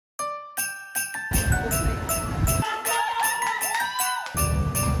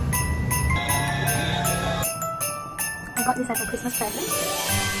got this as a Christmas present.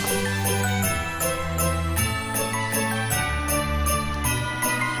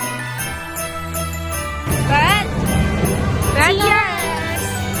 Cheers!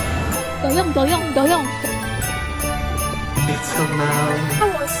 抖用。 It's so loud. I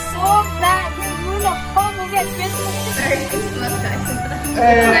was so glad to ruin the whole movie experience. Merry Christmas, guys.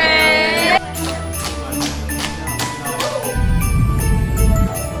 Hey.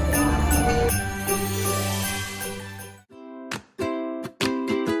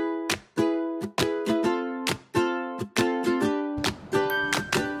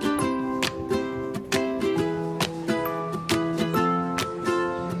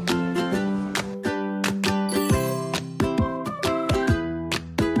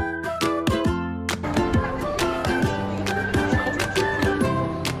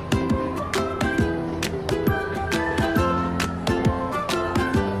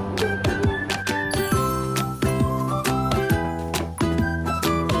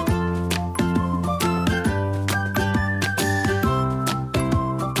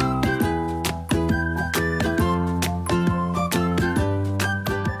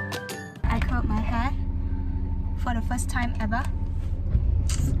 For the first time ever.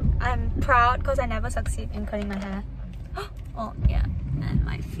 I'm proud because I never succeed in curling my hair. Oh yeah, and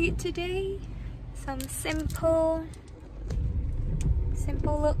my feet today. Some simple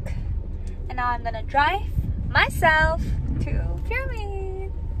look. And now I'm gonna drive myself to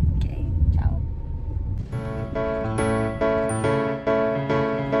Pyramid. Okay, ciao.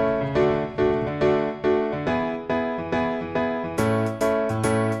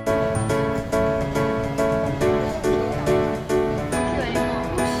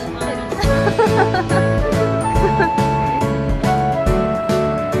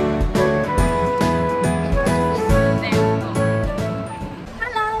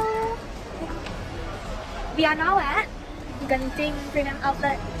 Hello! We are now at Genting Premium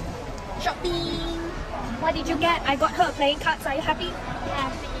Outlet shopping. What did you get? I got her playing cards. Are you happy?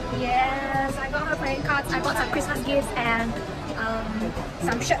 Happy. Yes, I got her playing cards. I got some Christmas gifts and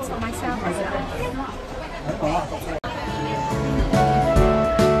some shirts for myself as well.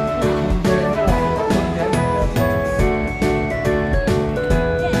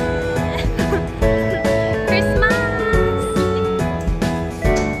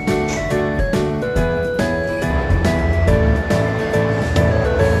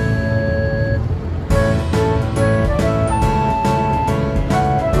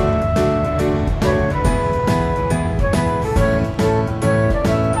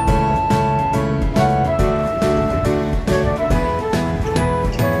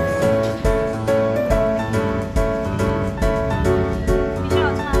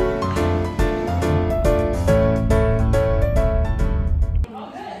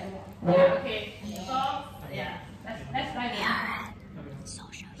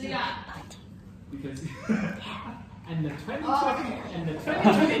 And the 2020 and the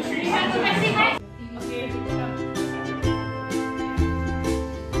 2023 has a messy head. Okay.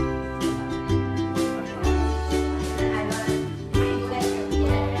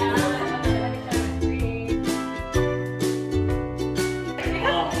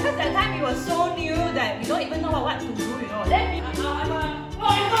 Because that time we were so new that we don't even know what to do, you know. Then we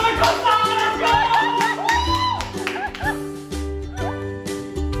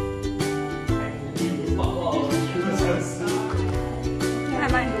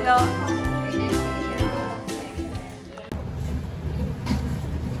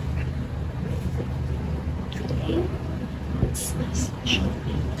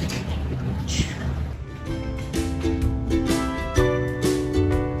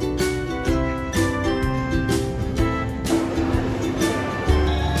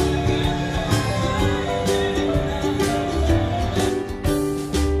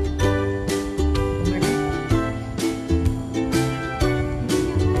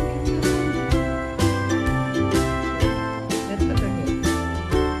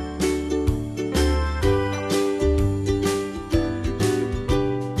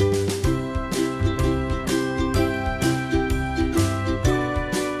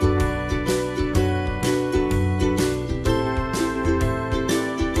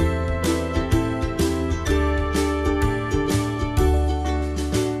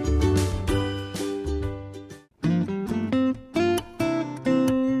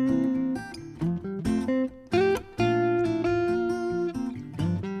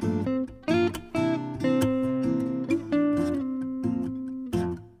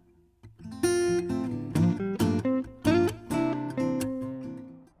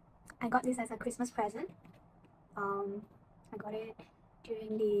got this as a Christmas present. I got it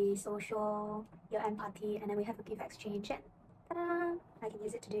during the social year-end party, and then we have a gift exchange. And ta-da! I can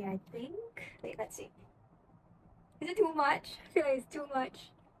use it today, I think. Wait, let's see. Is it too much? I feel like it's too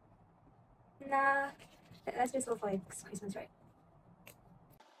much. Nah, let's just go for Christmas, right?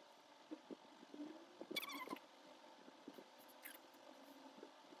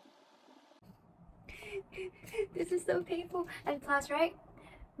 This is so painful. And plus, right,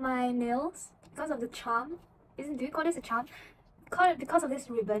 my nails, because of the charm, do you call this a charm? Because of this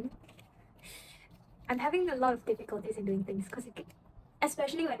ribbon, I'm having a lot of difficulties in doing things, because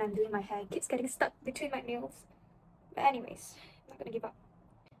especially when I'm doing my hair, it keeps getting stuck between my nails. But anyways, I'm not gonna give up.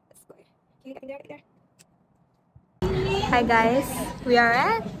 Let's go. Can you get me there? Hi guys, we are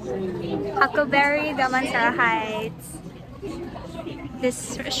at Huckleberry Damansara Heights.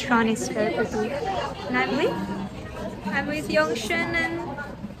 This restaurant is very pretty. And I'm with Yongshin and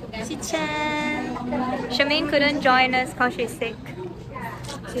Chi-Chen. Charmaine couldn't join us because she's sick.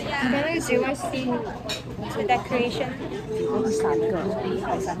 Together, do you guys see the decoration?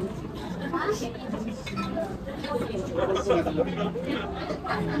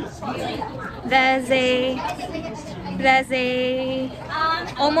 There's a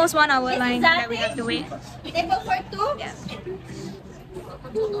almost 1 hour line that we have to wait. Table for two? Yeah.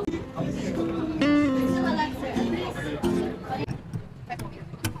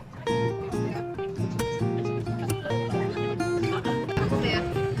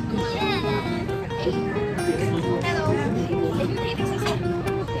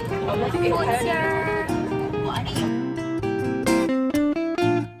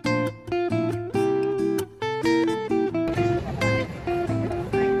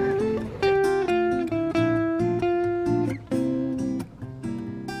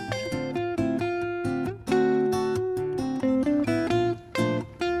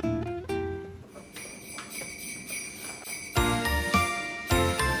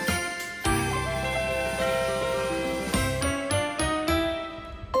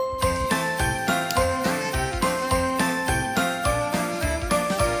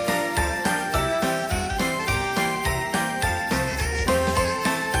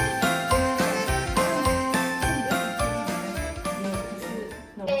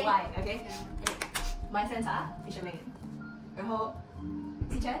 My center is Charmaine. 然后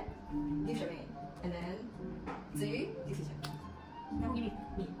Chi-Chen give Charmaine. And then Ziyu give Chi-Chen. Now give me.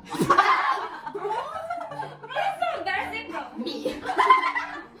 That's so embarrassing, bro. Me.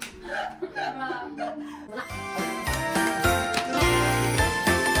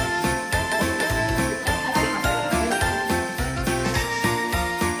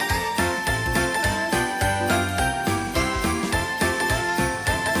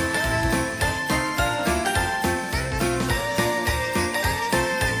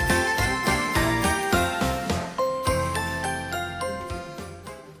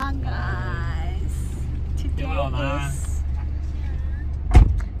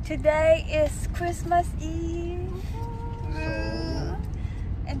 Today is Christmas Eve,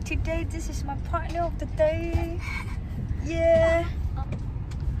 and today this is my partner of the day. Yeah,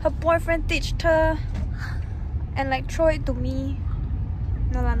 her boyfriend ditched her and like throw it to me.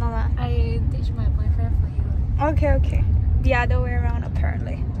 No la. I ditched my boyfriend for you. Okay. The other way around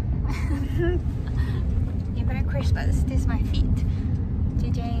apparently. Yeah, Merry Christmas. This is my feet.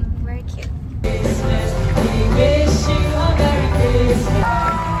 JJ, very cute. Christmas, we wish you a Merry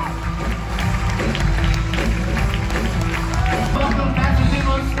Christmas. Welcome back to Big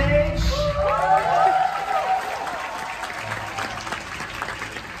on Stage.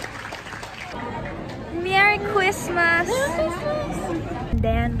 Merry Christmas!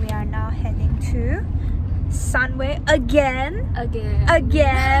 Then we are now heading to Sunway again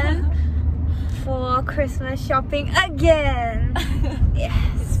for Christmas shopping again. Yes.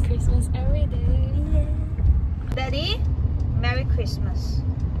 It's Christmas every day. Yeah. Daddy, Merry Christmas.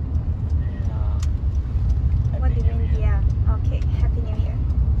 What do you mean? Yeah. Okay. Happy New Year.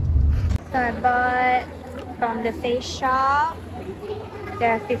 So I bought from the face shop.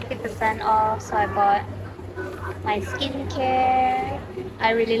 They're 50% off, so I bought my skincare.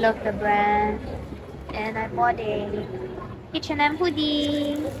 I really love the brand. And I bought a H&M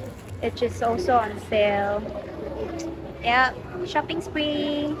hoodie, which is also on sale. Yep, shopping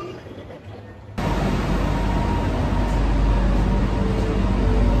spree.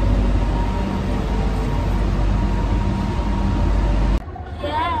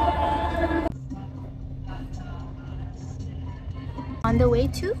 Yeah. On the way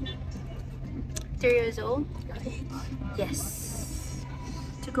to 3 years old. Yes.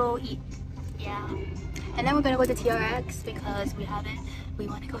 To go eat. Yeah. And then we're gonna go to TRX because we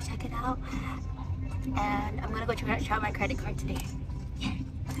want to go check it out. And I'm gonna go try out my credit card today.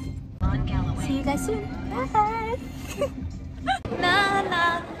 See you guys soon. Bye. Na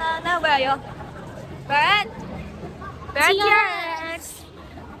na na na. Where are you? We're at TRX.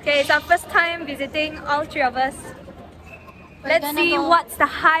 Okay, it's our first time visiting, all three of us. Let's see what's the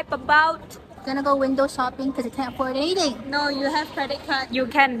hype about. Gonna go window shopping because I can't afford anything. No, you have credit card. You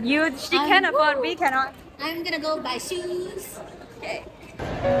can. She can afford. We cannot. I'm gonna go buy shoes. Okay.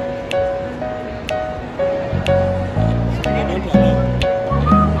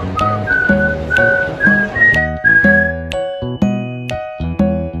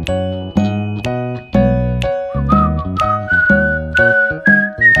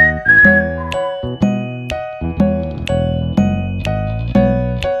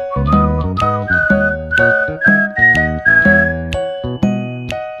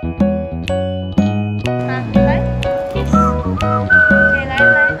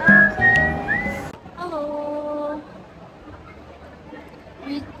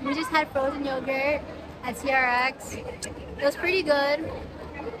 We just had frozen yogurt at TRX. It was pretty good.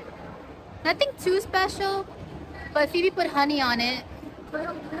 Nothing too special, but Phoebe put honey on it.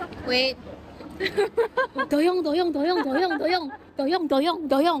 Wait. Doyong, doyong, doyong, doyong, doyong, doyong, doyong,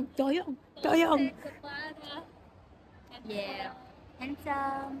 doyong, doyong, doyong. Yeah.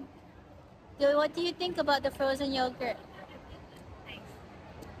 Handsome. What do you think about the frozen yogurt?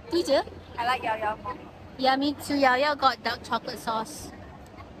 You do? I like Yao Yao. Yeah, me too. Yao Yao got dark chocolate sauce.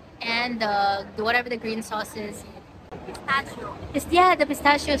 And whatever the green sauce is. Pistachio. Yeah, the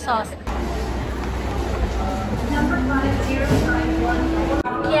pistachio sauce.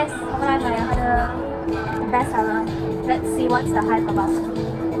 Yes, the best seller. Let's see what's the hype about.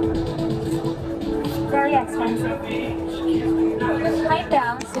 Very expensive. Right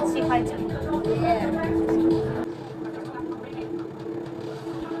down 65. Yeah.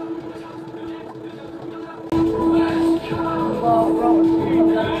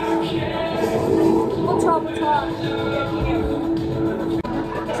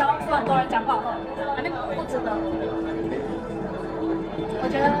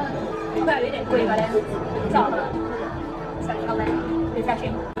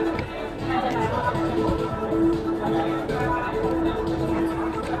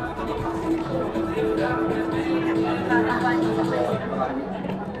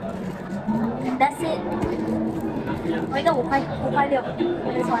 That's it. 我一个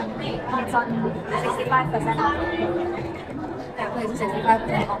5.6 this one. It's on 65% off. 两个也是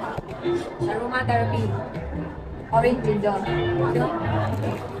65% off. Aromatherapy Orange Ginger.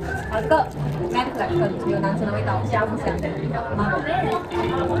 这个 Man Collection 有男生的味道，香不香？妈妈。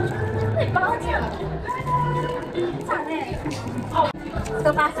那你包价？赞嘞！这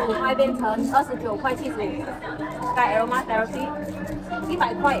个85块变成29块75，在 Aromatherapy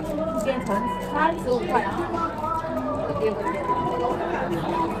 100块变成35块了。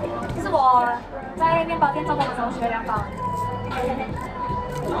这是我在面包店做工的时候学2包。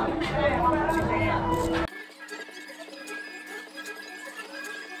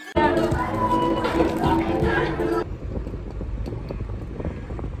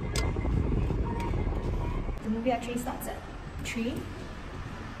The movie actually starts at 3,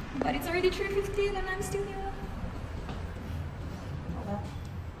 but it's already 3:15 and I'm still here. Oh well.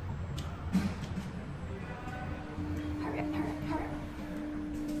 Hurry up, hurry up, hurry up.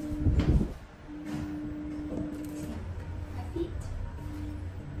 My feet.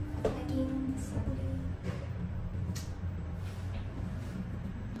 Leggings.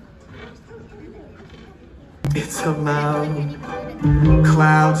 It's a mountain.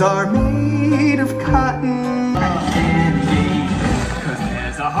 Clouds are made of cotton. Cause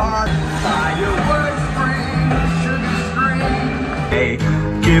there's a heart. Fireworks bring sugar string. Hey,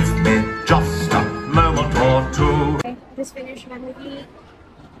 give me just a moment or two. Okay, just finished my movie.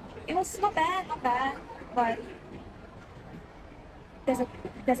 It was not bad, but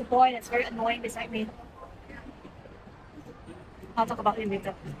there's a boy that's very annoying beside me. I'll talk about him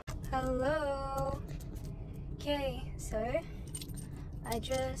later. Hello. Okay, so I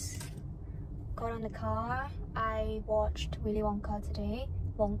just got on the car. I watched Willy Wonka today.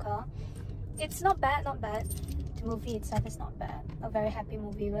 Wonka. It's not bad, not bad. The movie itself is not bad. A very happy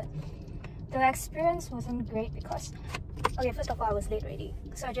movie, but the experience wasn't great because, okay, first of all, I was late already.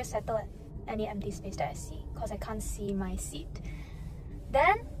 So I just settled at any empty space that I see because I can't see my seat.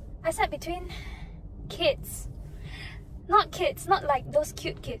 Then I sat between kids. Not kids, not like those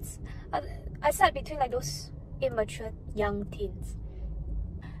cute kids. I sat between like those immature young teens.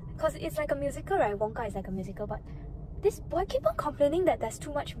 Because it's like a musical, right? Wonka is like a musical, but this boy kept on complaining that there's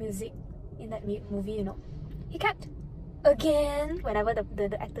too much music in that movie, you know. He kept again whenever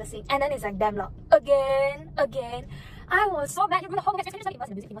the actor sings, and then it's like damn loud. Again. I was so mad. You're gonna hold me. Happy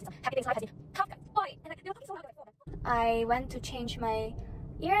things, happy. Why? And like, they were talking so loud. I went to change my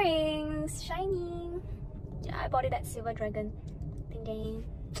earrings. Shiny. Yeah, I bought it at Silver Dragon. Ding ding.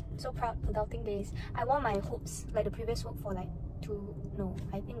 So proud, adulting days. I wore my hoops, like the previous hoop, for like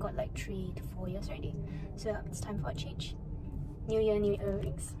I think got like 3 to 4 years already. So it's time for a change. New year, new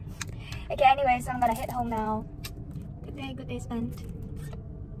earrings. Okay, anyways, I'm gonna head home now. Good day spent.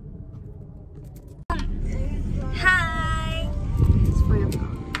 Hi!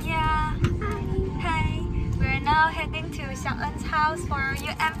 Yeah. Hi. We're now heading to Xiaoen's house for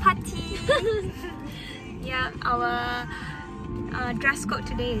UN party. Yeah, our dress code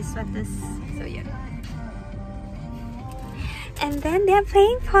today is sweaters. So yeah. And then they're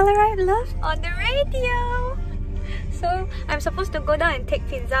playing Polaroid Love on the radio. So I'm supposed to go down and take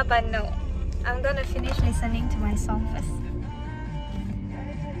pizza, but no. I'm gonna finish listening to my song first.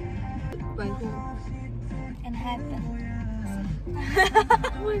 By who? And happen.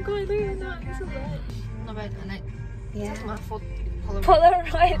 Oh my god, look at that. It's so bad. Not bad. And like, Yeah. Polaroid.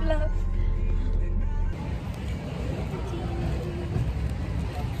 Polaroid Love.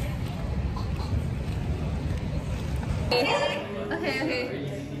 Okay.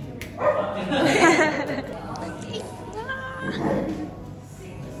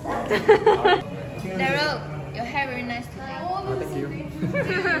 Daryl, your hair very nice today. Oh, thank you.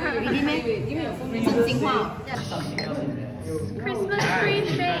 Really, man? Give me your phone. 真心话. Christmas tree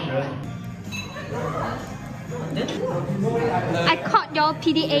shade. I caught your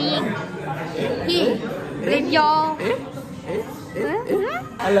PDAing. With your...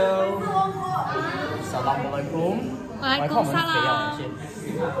 Hello. Assalamualaikum. Waalaikumsalam.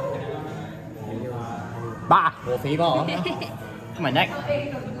 Ba, 我肥過 my neck.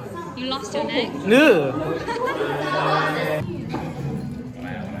 You lost your neck? No.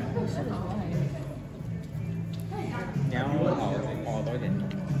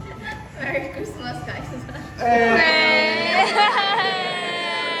 Merry Christmas, guys.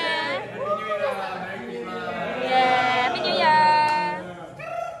 Happy New Year!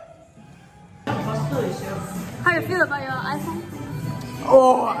 How you feel about your iPhone?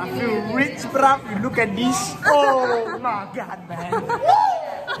 Oh, I feel rich, bruv. You look at this. Oh my god, man.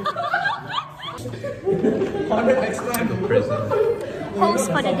 Post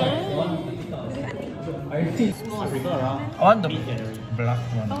for the day. I want the black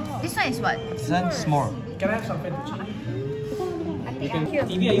one. This one is what? This one's small. Can I have some fettuccine?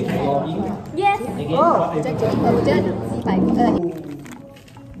 Yes.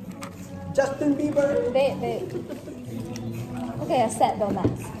 Justin Bieber. Wait. Okay, a set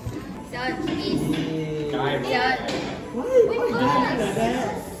donuts.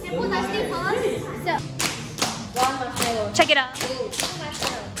 Check it out.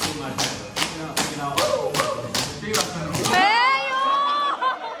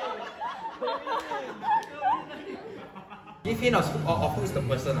 Give hint of who's the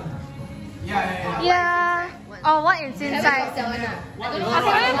person. Yeah. Oh, what is inside?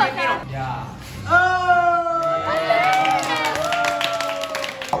 Yeah.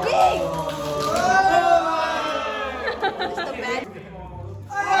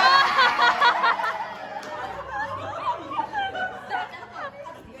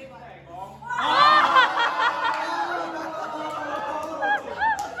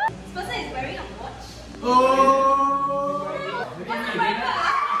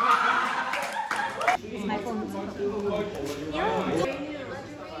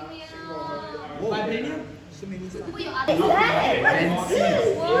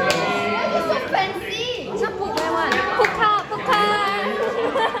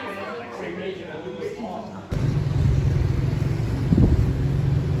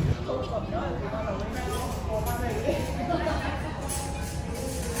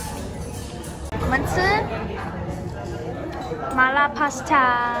 Mala pasta.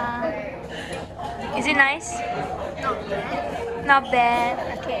 Is it nice? Not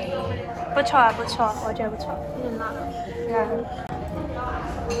bad. Okay. 不错，我觉得不错。Yeah.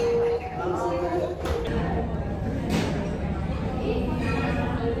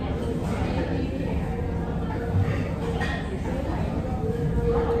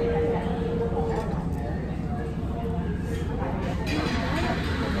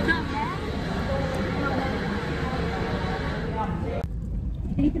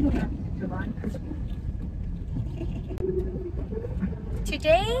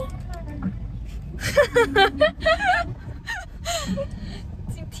 Today,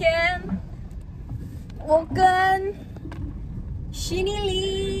 今天我跟徐妮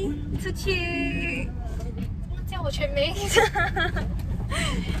丽出去，叫我全名，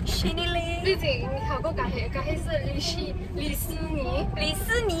徐妮丽。最近你考过介是李斯尼，李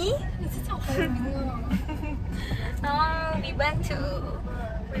斯尼。你是叫好名哦。然后 we went to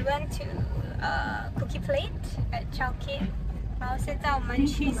cookie plate at Chowking。然后现在我们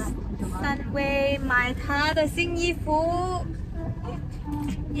去三威买他的新衣服，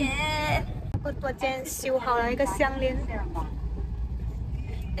耶！我昨天修好了一个项链，然后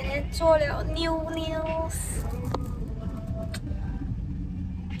做了 new nails，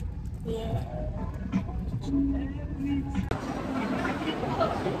 耶！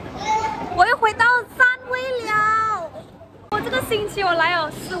我又回到三威了。我这个星期我来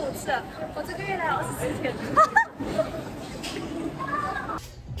了4、5次，我这个月来了24天。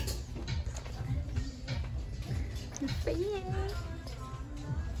很肥耶！